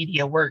of how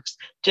media works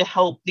to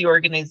help the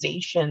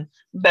organization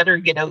better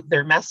get out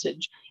their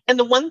message. And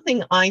the one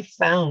thing I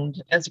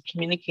found as a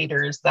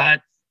communicator is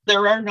that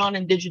there are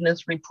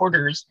non-Indigenous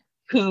reporters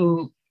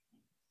who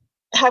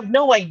have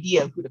no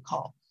idea who to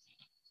call.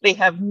 They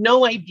have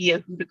no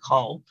idea who to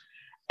call.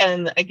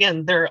 And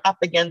again, they're up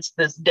against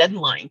this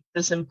deadline,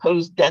 this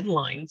imposed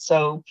deadline.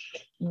 So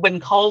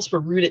when calls were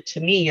routed to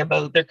me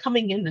about they're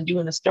coming in and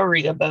doing a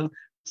story about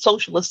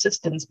social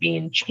assistance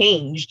being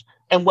changed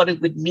and what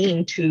it would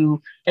mean to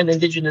an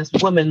Indigenous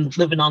woman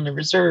living on the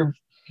reserve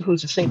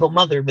who's a single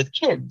mother with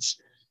kids.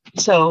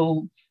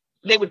 So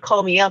they would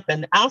call me up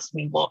and ask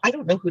me, well, I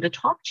don't know who to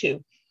talk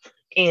to.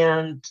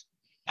 And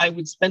I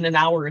would spend an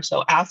hour or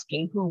so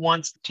asking who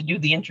wants to do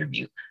the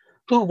interview,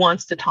 who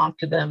wants to talk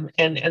to them,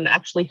 and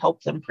actually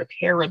help them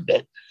prepare a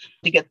bit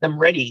to get them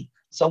ready.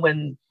 So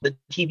when the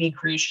TV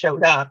crews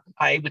showed up,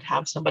 I would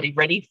have somebody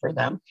ready for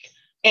them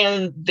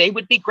and they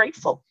would be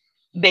grateful.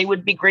 They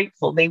would be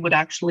grateful. They would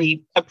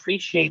actually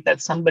appreciate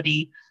that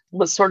somebody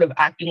was sort of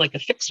acting like a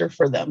fixer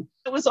for them.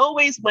 It was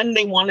always when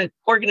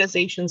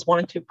organizations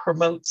wanted to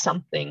promote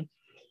something,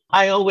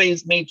 I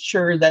always made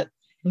sure that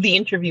the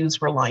interviews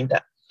were lined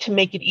up to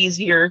make it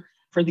easier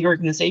for the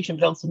organization,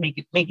 but also make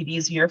it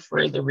easier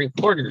for the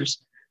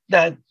reporters,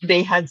 that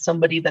they had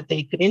somebody that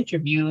they could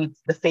interview,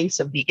 the face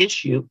of the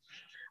issue.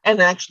 And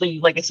actually,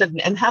 like I said,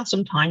 and have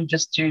some time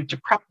just to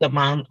prep them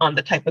on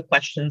the type of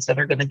questions that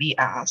are going to be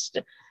asked.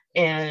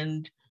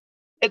 And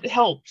it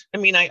helped. I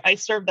mean, I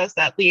served as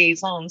that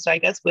liaison. So I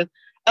guess with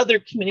other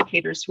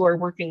communicators who are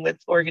working with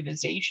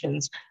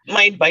organizations,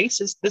 my advice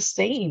is the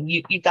same.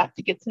 You got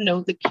to get to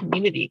know the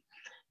community.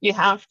 You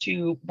have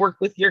to work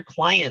with your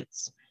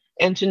clients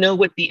and to know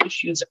what the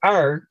issues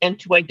are and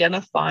to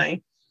identify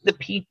the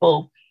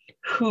people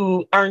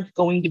who aren't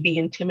going to be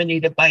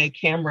intimidated by a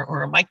camera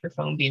or a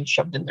microphone being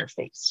shoved in their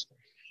face.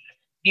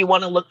 You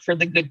want to look for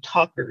the good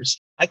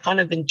talkers. I kind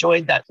of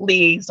enjoyed that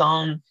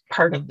liaison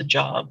part of the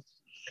job,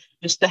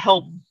 just to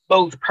help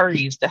both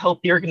parties, to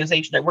help the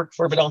organization I worked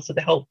for, but also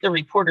to help the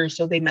reporters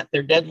so they met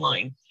their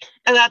deadline.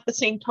 And at the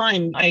same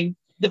time, I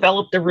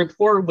developed a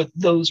rapport with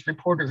those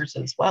reporters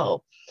as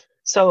well.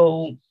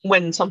 So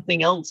when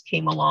something else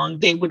came along,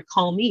 they would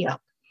call me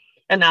up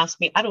and ask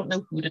me, I don't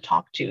know who to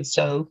talk to.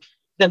 So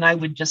then I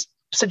would just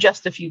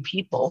suggest a few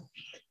people.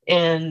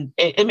 And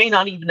it may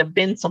not even have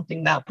been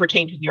something that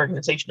pertained to the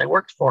organization I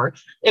worked for.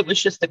 It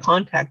was just the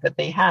contact that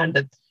they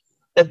had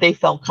that they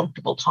felt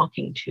comfortable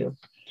talking to.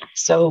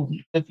 So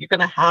if you're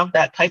going to have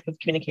that type of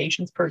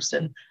communications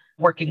person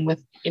working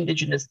with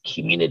Indigenous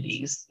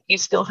communities, you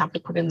still have to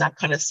put in that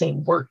kind of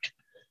same work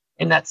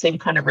and that same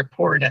kind of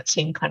rapport, that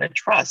same kind of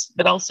trust.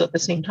 But also at the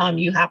same time,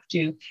 you have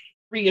to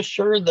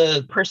reassure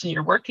the person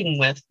you're working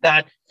with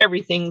that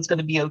everything's going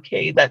to be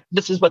okay, that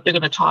this is what they're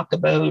going to talk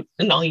about,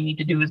 and all you need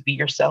to do is be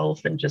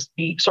yourself and just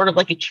be sort of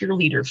like a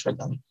cheerleader for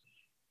them.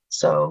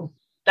 So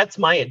that's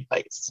my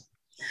advice.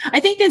 I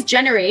think this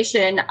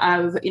generation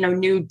of,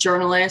 new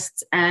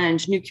journalists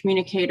and new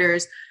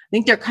communicators, I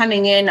think they're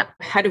coming in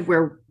ahead of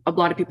where a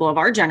lot of people of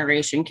our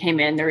generation came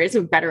in. There is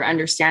a better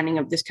understanding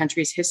of this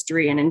country's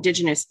history and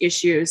Indigenous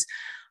issues,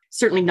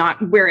 certainly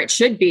not where it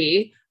should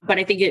be, but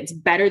I think it's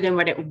better than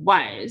what it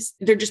was.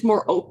 They're just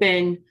more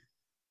open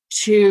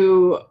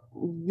to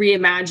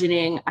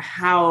reimagining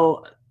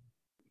how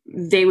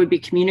they would be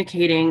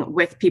communicating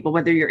with people,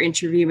 whether you're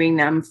interviewing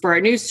them for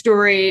a news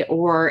story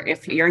or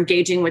if you're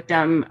engaging with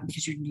them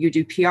because you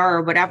do PR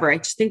or whatever. I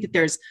just think that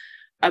there's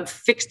a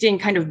fixed in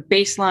kind of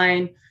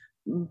baseline,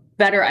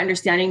 better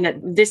understanding that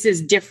this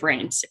is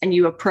different and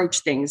you approach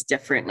things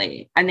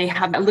differently. And they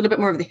have a little bit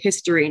more of the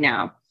history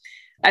now,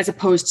 as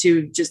opposed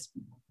to just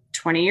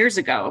 20 years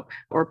ago,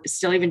 or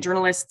still even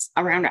journalists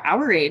around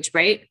our age,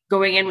 right?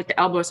 Going in with the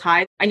elbows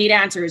high. I need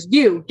answers.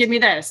 You give me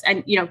this.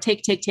 And,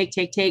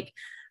 take,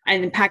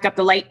 and then pack up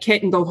the light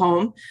kit and go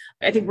home.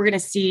 I think we're going to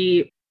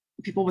see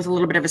people with a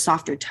little bit of a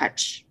softer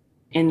touch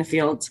in the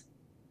field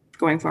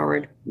going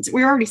forward.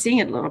 We're already seeing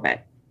it a little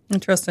bit.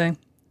 Interesting.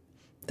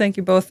 Thank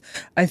you both.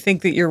 I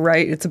think that you're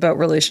right. It's about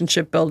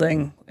relationship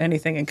building,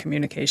 anything in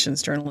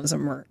communications,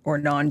 journalism or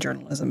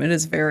non-journalism. It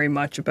is very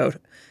much about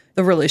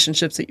the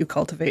relationships that you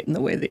cultivate and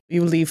the way that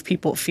you leave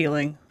people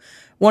feeling.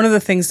 One of the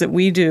things that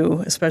we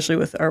do, especially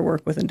with our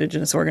work with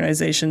Indigenous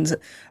organizations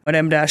at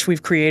M-,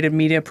 we've created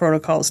media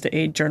protocols to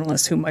aid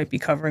journalists who might be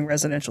covering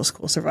residential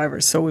school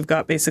survivors. So we've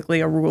got basically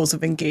a rules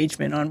of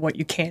engagement on what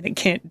you can and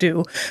can't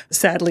do.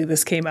 Sadly,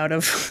 this came out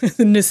of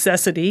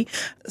necessity.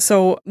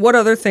 So what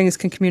other things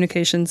can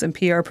communications and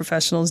PR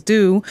professionals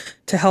do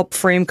to help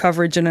frame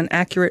coverage in an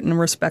accurate and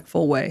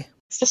respectful way?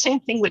 It's the same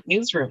thing with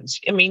newsrooms.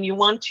 I mean, you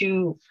want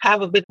to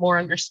have a bit more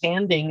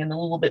understanding and a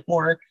little bit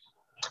more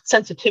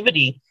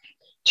sensitivity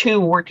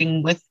to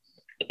working with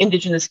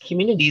Indigenous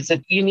communities,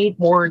 that you need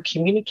more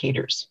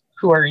communicators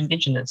who are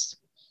Indigenous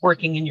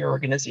working in your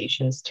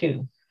organizations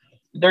too.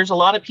 There's a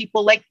lot of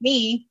people like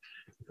me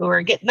who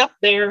are getting up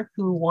there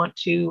who want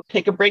to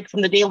take a break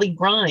from the daily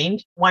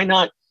grind. Why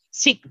not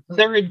seek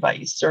their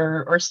advice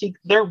or seek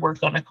their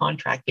work on a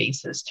contract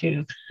basis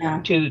to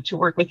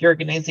work with your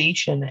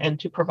organization and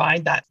to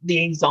provide that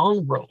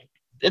liaison role?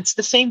 It's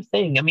the same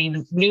thing. I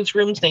mean,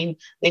 newsrooms,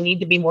 they need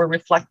to be more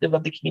reflective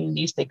of the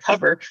communities they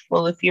cover.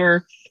 Well, if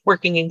you're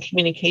working in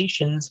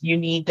communications, you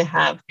need to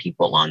have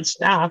people on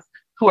staff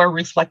who are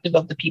reflective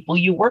of the people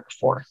you work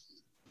for.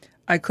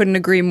 I couldn't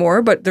agree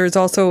more, but there's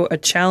also a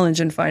challenge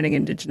in finding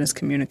Indigenous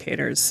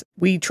communicators.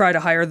 We try to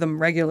hire them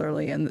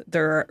regularly, and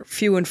there are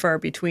few and far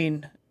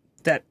between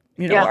that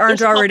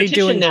aren't already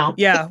doing now.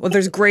 Yeah, well,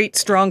 there's great,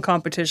 strong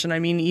competition. I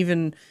mean,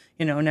 even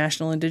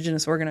national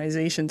Indigenous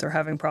organizations are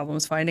having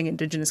problems finding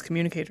Indigenous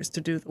communicators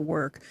to do the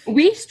work.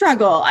 We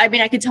struggle. I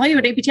mean, I can tell you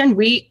at APTN,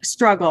 we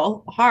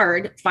struggle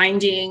hard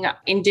finding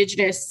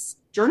Indigenous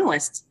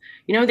journalists.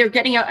 They're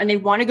getting out and they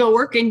want to go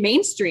work in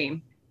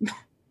mainstream.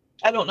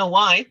 I don't know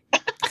why.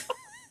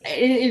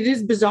 It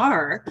is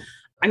bizarre.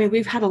 I mean,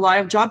 we've had a lot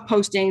of job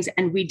postings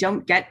and we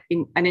don't get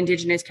an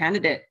Indigenous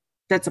candidate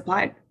that's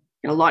applied.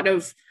 A lot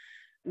of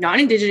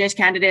non-Indigenous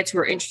candidates who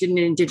are interested in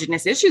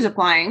Indigenous issues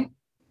applying.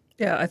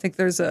 Yeah, I think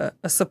there's a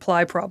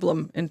supply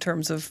problem in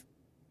terms of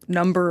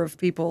number of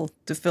people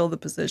to fill the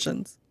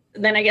positions.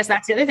 Then I guess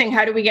that's the other thing.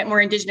 How do we get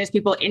more Indigenous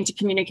people into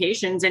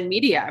communications and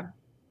media?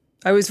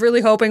 I was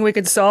really hoping we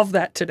could solve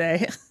that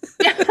today.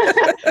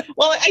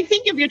 Well, I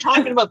think if you're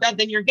talking about that,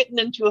 then you're getting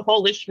into a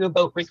whole issue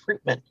about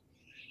recruitment.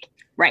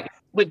 Right.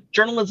 With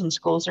journalism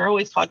schools, they're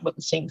always talking about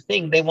the same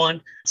thing. They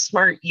want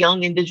smart,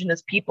 young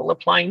Indigenous people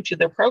applying to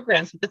their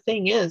programs. But the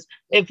thing is,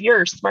 if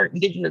you're a smart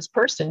Indigenous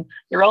person,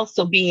 you're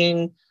also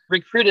being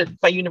recruited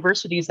by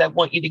universities that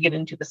want you to get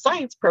into the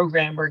science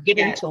program or get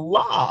into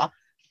law.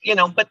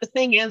 But the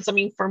thing is, I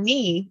mean, for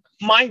me,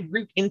 my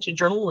route into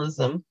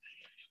journalism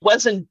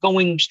wasn't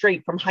going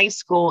straight from high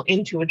school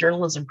into a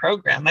journalism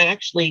program. I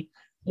actually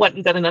went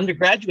and got an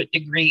undergraduate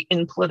degree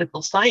in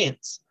political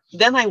science.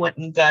 Then I went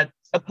and got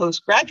a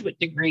postgraduate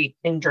degree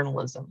in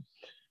journalism.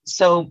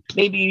 So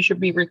maybe you should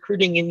be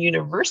recruiting in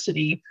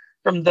university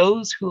from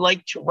those who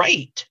like to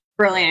write.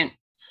 Brilliant.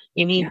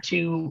 You need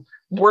to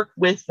work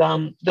with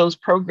those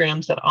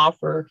programs that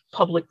offer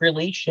public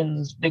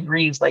relations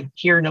degrees, like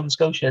here in Nova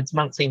Scotia, it's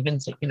Mount St.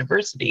 Vincent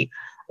University,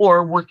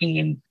 or working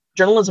in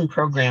journalism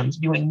programs,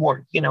 doing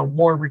more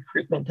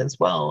recruitment as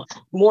well,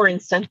 more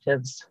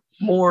incentives,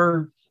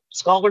 more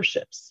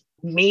scholarships,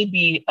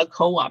 maybe a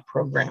co-op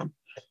program.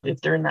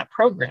 If they're in that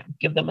program,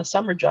 give them a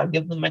summer job,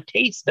 give them a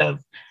taste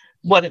of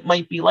what it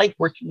might be like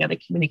working at a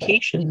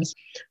communications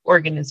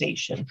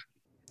organization.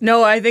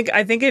 No, I think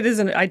it is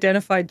an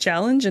identified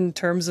challenge in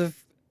terms of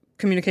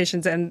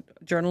communications and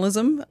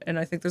journalism, and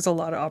I think there's a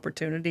lot of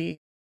opportunity.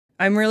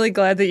 I'm really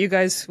glad that you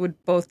guys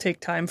would both take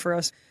time for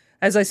us.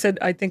 As I said,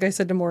 I think I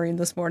said to Maureen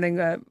this morning,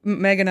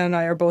 Megan and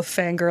I are both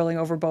fangirling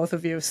over both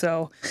of you,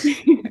 so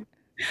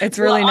it's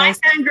really nice.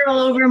 I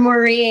fangirl over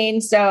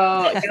Maureen, so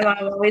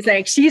I'm always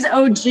like, she's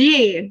OG.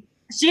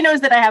 She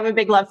knows that I have a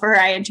big love for her.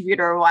 I interviewed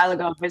her a while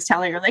ago. I was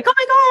telling her, like, oh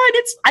my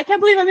God, I can't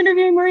believe I'm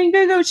interviewing Maureen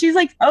Gugo. She's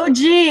like, OG,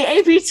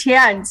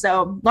 APTN.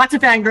 So lots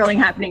of fangirling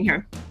happening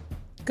here.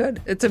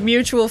 Good. It's a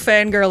mutual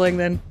fangirling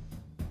then.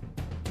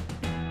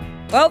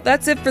 Well,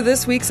 that's it for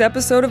this week's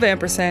episode of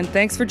Ampersand.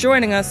 Thanks for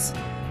joining us.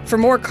 For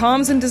more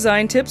comms and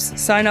design tips,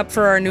 sign up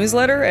for our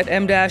newsletter at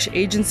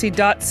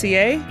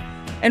m-agency.ca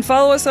and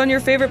follow us on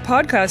your favorite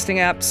podcasting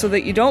app so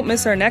that you don't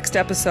miss our next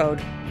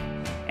episode.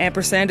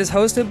 Ampersand is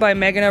hosted by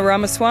Meghana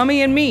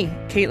Ramaswamy and me,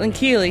 Caitlin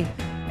Keeley,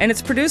 and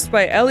it's produced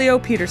by Elio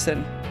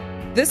Peterson.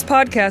 This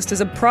podcast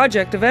is a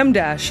project of M-,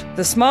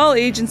 the small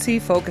agency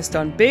focused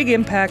on big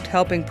impact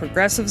helping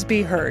progressives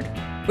be heard.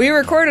 We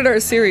recorded our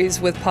series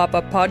with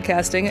Pop-Up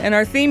Podcasting, and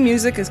our theme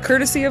music is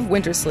courtesy of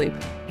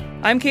Wintersleep.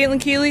 I'm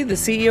Caitlin Keeley, the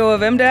CEO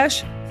of M-.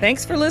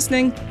 Thanks for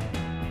listening.